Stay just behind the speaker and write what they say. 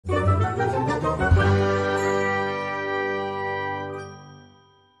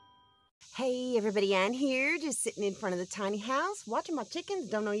everybody, Ann here, just sitting in front of the tiny house, watching my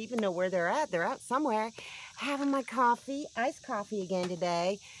chickens. Don't even know where they're at. They're out somewhere. Having my coffee, iced coffee again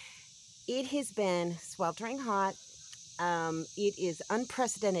today. It has been sweltering hot. It is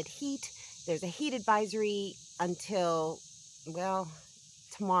unprecedented heat. There's a heat advisory until, well,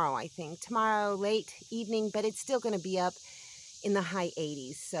 tomorrow, I think. Tomorrow, late evening, but it's still going to be up in the high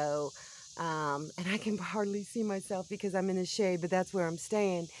 80s. So, and I can hardly see myself because I'm in the shade, but that's where I'm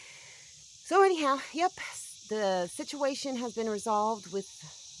staying. So anyhow, yep, the situation has been resolved with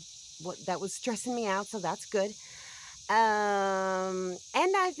what that was stressing me out, so that's good. And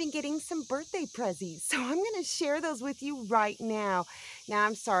I've been getting some birthday prezzies, so I'm going to share those with you right now. Now,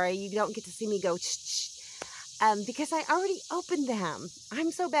 I'm sorry, you don't get to see me go because I already opened them.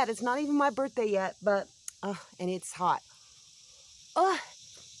 I'm so bad, it's not even my birthday yet, but, and it's hot.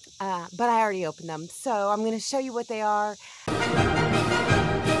 But I already opened them, so I'm going to show you what they are.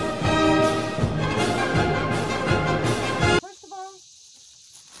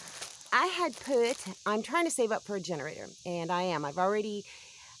 I'm trying to save up for a generator, and I am. I've already,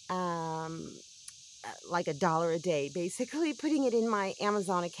 like $1 a day, basically putting it in my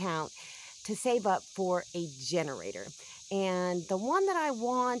Amazon account to save up for a generator. And the one that I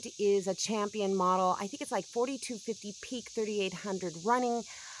want is a Champion model. I think it's like 4250 peak, 3800 running.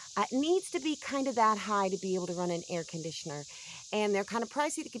 It needs to be kind of that high to be able to run an air conditioner. And they're kind of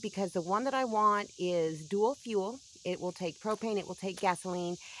pricey because the one that I want is dual fuel. It will take propane, it will take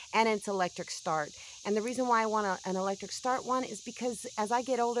gasoline, and it's electric start. And the reason why I want an electric start one is because as I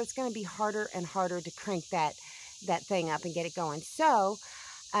get older, it's going to be harder and harder to crank that thing up and get it going. So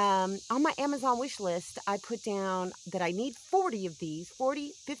on my Amazon wish list, I put down that I need 40 of these,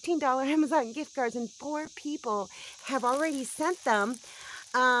 $15 Amazon gift cards, and 4 people have already sent them.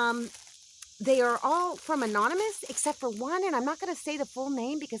 They are all from Anonymous, except for one, and I'm not going to say the full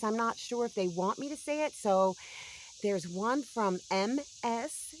name because I'm not sure if they want me to say it. So there's one from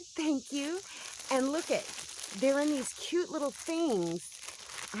MS, thank you. And look they're in these cute little things.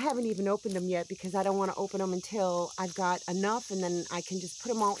 I haven't even opened them yet because I don't want to open them until I've got enough, and then I can just put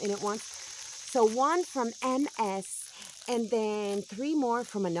them all in at once. So one from MS, and then 3 more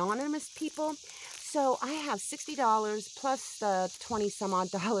from anonymous people. So I have $60 plus the 20 some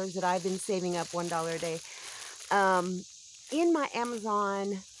odd dollars that I've been saving up, $1 a day, in my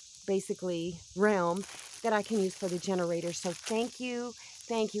Amazon, basically, realm that I can use for the generator. So thank you,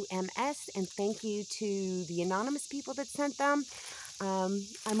 MS, and thank you to the anonymous people that sent them.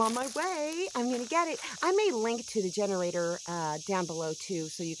 I'm on my way. I'm going to get it. I may link to the generator down below too,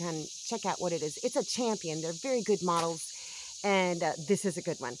 so you can check out what it is. It's a Champion. They're very good models, and this is a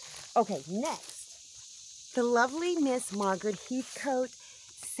good one. Okay, next. The lovely Miss Margaret Heathcote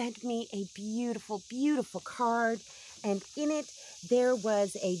sent me a beautiful, beautiful card, and in it there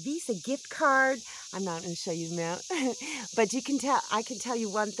was a Visa gift card. I'm not going to show you the amount, but you can tell. I can tell you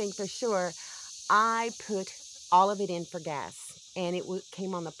one thing for sure. I put all of it in for gas, and it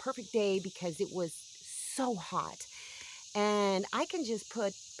came on the perfect day because it was so hot. And I can just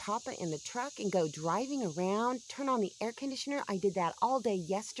put Papa in the truck and go driving around, turn on the air conditioner. I did that all day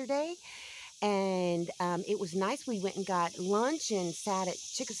yesterday. And it was nice. We went and got lunch and sat at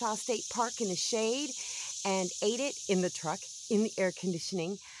Chickasaw State Park in the shade and ate it in the truck, in the air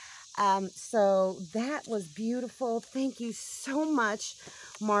conditioning. So that was beautiful. Thank you so much,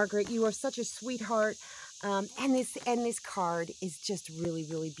 Margaret. You are such a sweetheart. And this card is just really,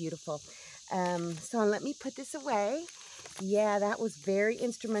 really beautiful. So let me put this away. Yeah, that was very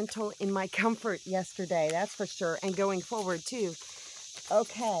instrumental in my comfort yesterday, that's for sure, and going forward too.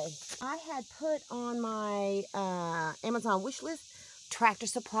 Okay, I had put on my Amazon wish list Tractor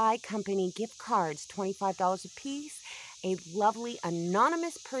Supply Company gift cards, $25 a piece. A lovely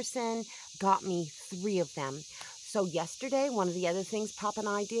anonymous person got me 3 of them. So yesterday, one of the other things Pop and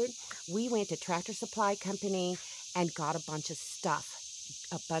I did, we went to Tractor Supply Company and got a bunch of stuff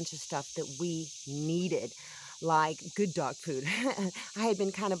that we needed, like good dog food. I had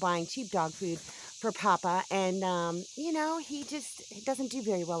been kind of buying cheap dog food for Papa, and you know, he doesn't do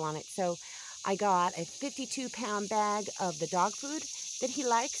very well on it. So I got a 52-pound bag of the dog food that he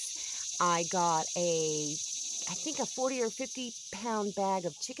likes. I got I think a 40 or 50-pound bag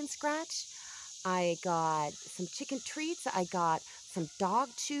of chicken scratch. I got some chicken treats. I got some dog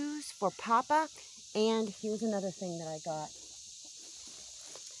chews for Papa. And here's another thing that I got.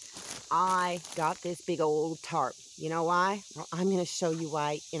 I got this big old tarp. You know why? Well, I'm going to show you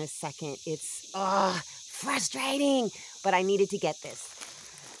why in a second. It's frustrating, but I needed to get this.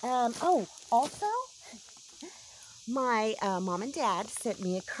 Oh, also, my mom and dad sent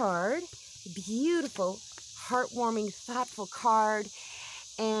me a card. Beautiful, heartwarming, thoughtful card.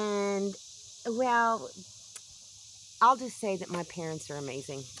 And Well, I'll just say that my parents are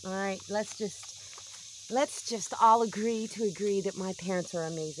amazing. All right, let's just all agree that my parents are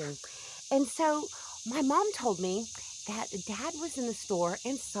amazing. And so my mom told me that Dad was in the store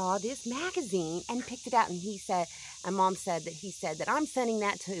and saw this magazine and picked it out, and my mom said that I'm sending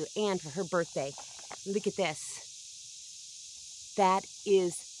that to Ann for her birthday. Look at this. That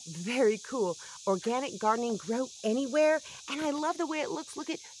is very cool. Organic gardening, grow anywhere. And I love the way it looks.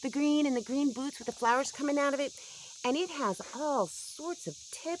 Look at the green and the green boots with the flowers coming out of it. And it has all sorts of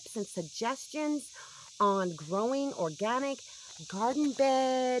tips and suggestions on growing organic garden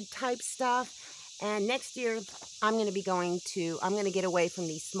bed type stuff. And next year, I'm going to get away from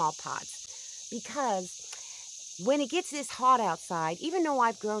these small pots, because when it gets this hot outside, even though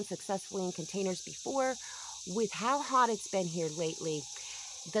I've grown successfully in containers before, with how hot it's been here lately,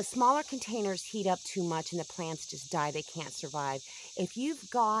 the smaller containers heat up too much and the plants just die. They can't survive. If you've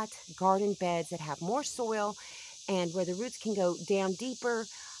got garden beds that have more soil and where the roots can go down deeper,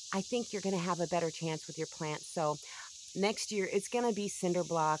 I think you're going to have a better chance with your plants. So next year, it's going to be cinder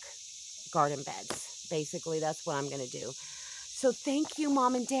block garden beds. Basically, that's what I'm going to do. So thank you,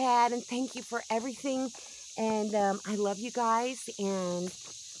 Mom and Dad, and thank you for everything. And I love you guys, and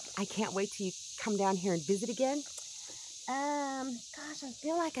I can't wait till you come down here and visit again. Gosh, I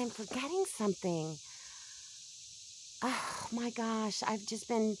feel like I'm forgetting something. Oh my gosh, I've just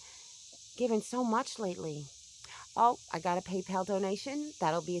been given so much lately. Oh, I got a PayPal donation.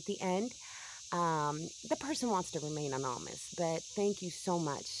 That'll be at the end. The person wants to remain anonymous, but thank you so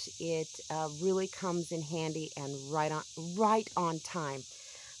much. It really comes in handy and right on time.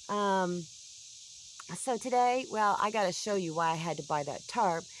 So today, well, I got to show you why I had to buy that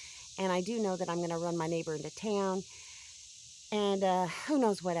tarp. And I do know that I'm going to run my neighbor into town. And who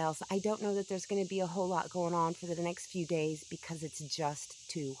knows what else. I don't know that there's going to be a whole lot going on for the next few days because it's just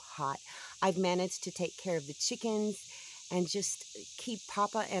too hot. I've managed to take care of the chickens and just keep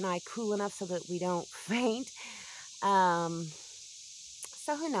Papa and I cool enough so that we don't faint.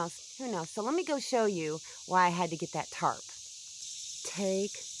 So who knows? So let me go show you why I had to get that tarp.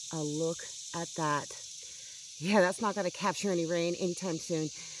 Take a look at that. Yeah, that's not going to capture any rain anytime soon.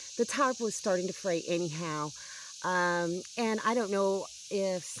 The tarp was starting to fray anyhow. And I don't know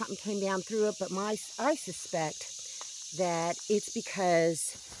if something came down through it, but I suspect that it's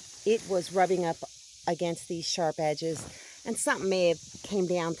because it was rubbing up against these sharp edges, and something may have came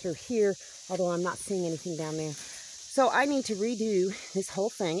down through here, although I'm not seeing anything down there. So I need to redo this whole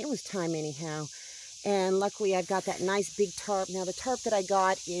thing. It was time anyhow. And luckily I've got that nice big tarp. Now the tarp that I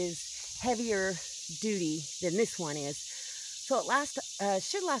got is heavier duty than this one is. So it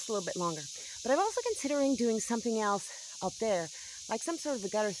should last a little bit longer. But I'm also considering doing something else up there, like some sort of a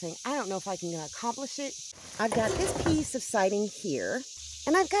gutter thing. I don't know if I can accomplish it. I've got this piece of siding here,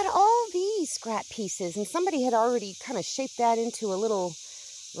 and I've got all these scrap pieces, and somebody had already kind of shaped that into a little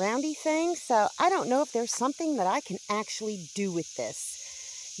roundy thing. So I don't know if there's something that I can actually do with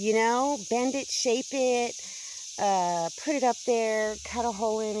this. You know, bend it, shape it, put it up there, cut a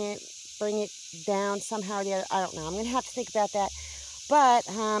hole in it, bring it down somehow or the other. I don't know. I'm going to have to think about that. But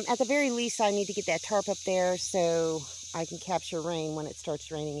at the very least, I need to get that tarp up there so I can capture rain when it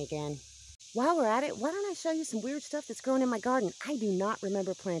starts raining again. While we're at it, why don't I show you some weird stuff that's growing in my garden? I do not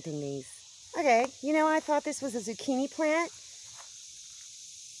remember planting these. Okay, you know, I thought this was a zucchini plant.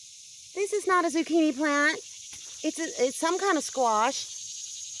 This is not a zucchini plant. It's some kind of squash.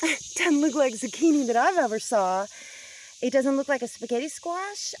 Doesn't look like zucchini that I've ever saw. It doesn't look like a spaghetti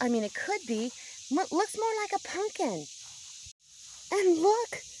squash. I mean, it could be. Looks more like a pumpkin. And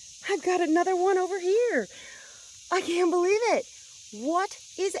look, I've got another one over here. I can't believe it. What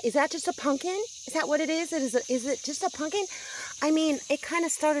is it? Is that just a pumpkin? Is that what it is? Is it just a pumpkin? I mean, it kind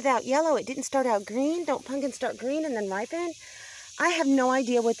of started out yellow. It didn't start out green. Don't pumpkins start green and then ripen? I have no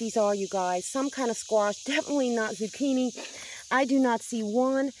idea what these are, you guys. Some kind of squash, definitely not zucchini. I do not see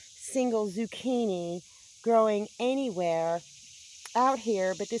one single zucchini growing anywhere out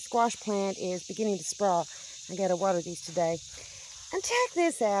here, but this squash plant is beginning to sprout. I gotta water these today. And check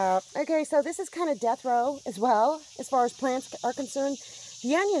this out. Okay, so this is kind of death row as well, as far as plants are concerned.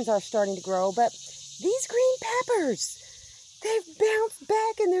 The onions are starting to grow, but these green peppers, they've bounced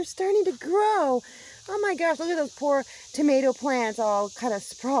back and they're starting to grow. Oh my gosh, look at those poor tomato plants all kind of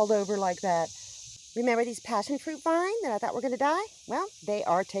sprawled over like that. Remember these passion fruit vines that I thought were going to die? Well, they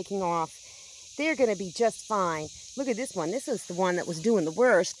are taking off. They're going to be just fine. Look at this one. This is the one that was doing the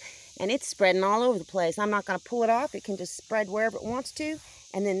worst, and it's spreading all over the place. I'm not going to pull it off. It can just spread wherever it wants to.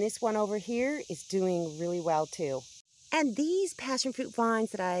 And then this one over here is doing really well too. And these passion fruit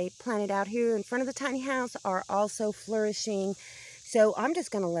vines that I planted out here in front of the tiny house are also flourishing. So I'm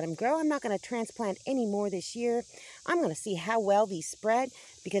just going to let them grow. I'm not going to transplant any more this year. I'm going to see how well these spread,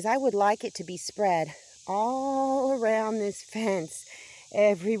 because I would like it to be spread all around this fence.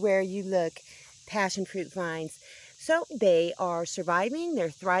 Everywhere you look, passion fruit vines. So they are surviving, they're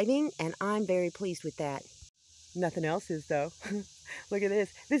thriving, and I'm very pleased with that. Nothing else is, though. Look at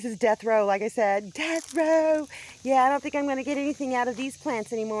this. This is death row, like I said. Death row! Yeah, I don't think I'm going to get anything out of these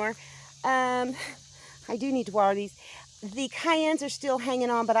plants anymore. I do need to water these. The cayennes are still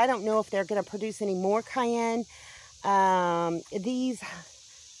hanging on, but I don't know if they're going to produce any more cayenne. These,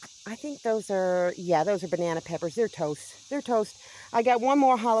 I think those are, yeah, those are banana peppers. They're toast. They're toast. I got one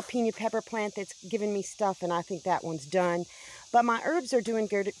more jalapeno pepper plant that's giving me stuff, and I think that one's done. But my herbs are doing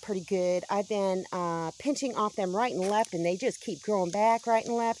good, pretty good. I've been pinching off them right and left, and they just keep growing back right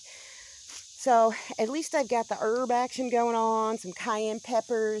and left. So at least I've got the herb action going on, some cayenne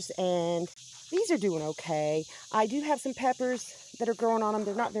peppers, and these are doing okay. I do have some peppers that are growing on them.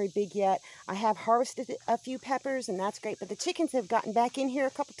 They're not very big yet. I have harvested a few peppers, and that's great. But the chickens have gotten back in here a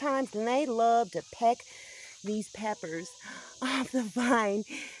couple times, and they love to peck these peppers off the vine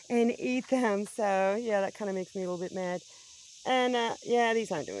and eat them. So yeah, that kind of makes me a little bit mad. And yeah,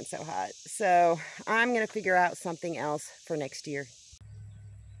 these aren't doing so hot. So I'm going to figure out something else for next year.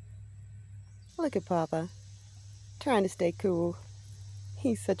 Look at Papa, trying to stay cool.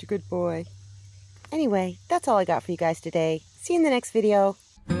 He's such a good boy. Anyway, that's all I got for you guys today. See you in the next video.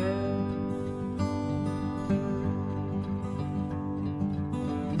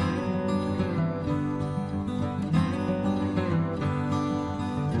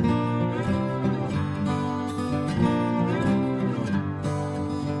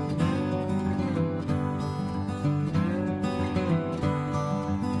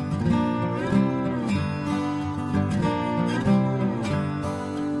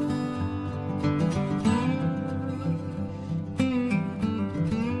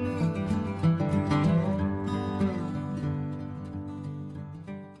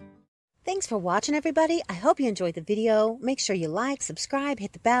 Thanks for watching, everybody. I hope you enjoyed the video. Make sure you like, subscribe,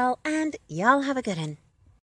 hit the bell, and y'all have a good one.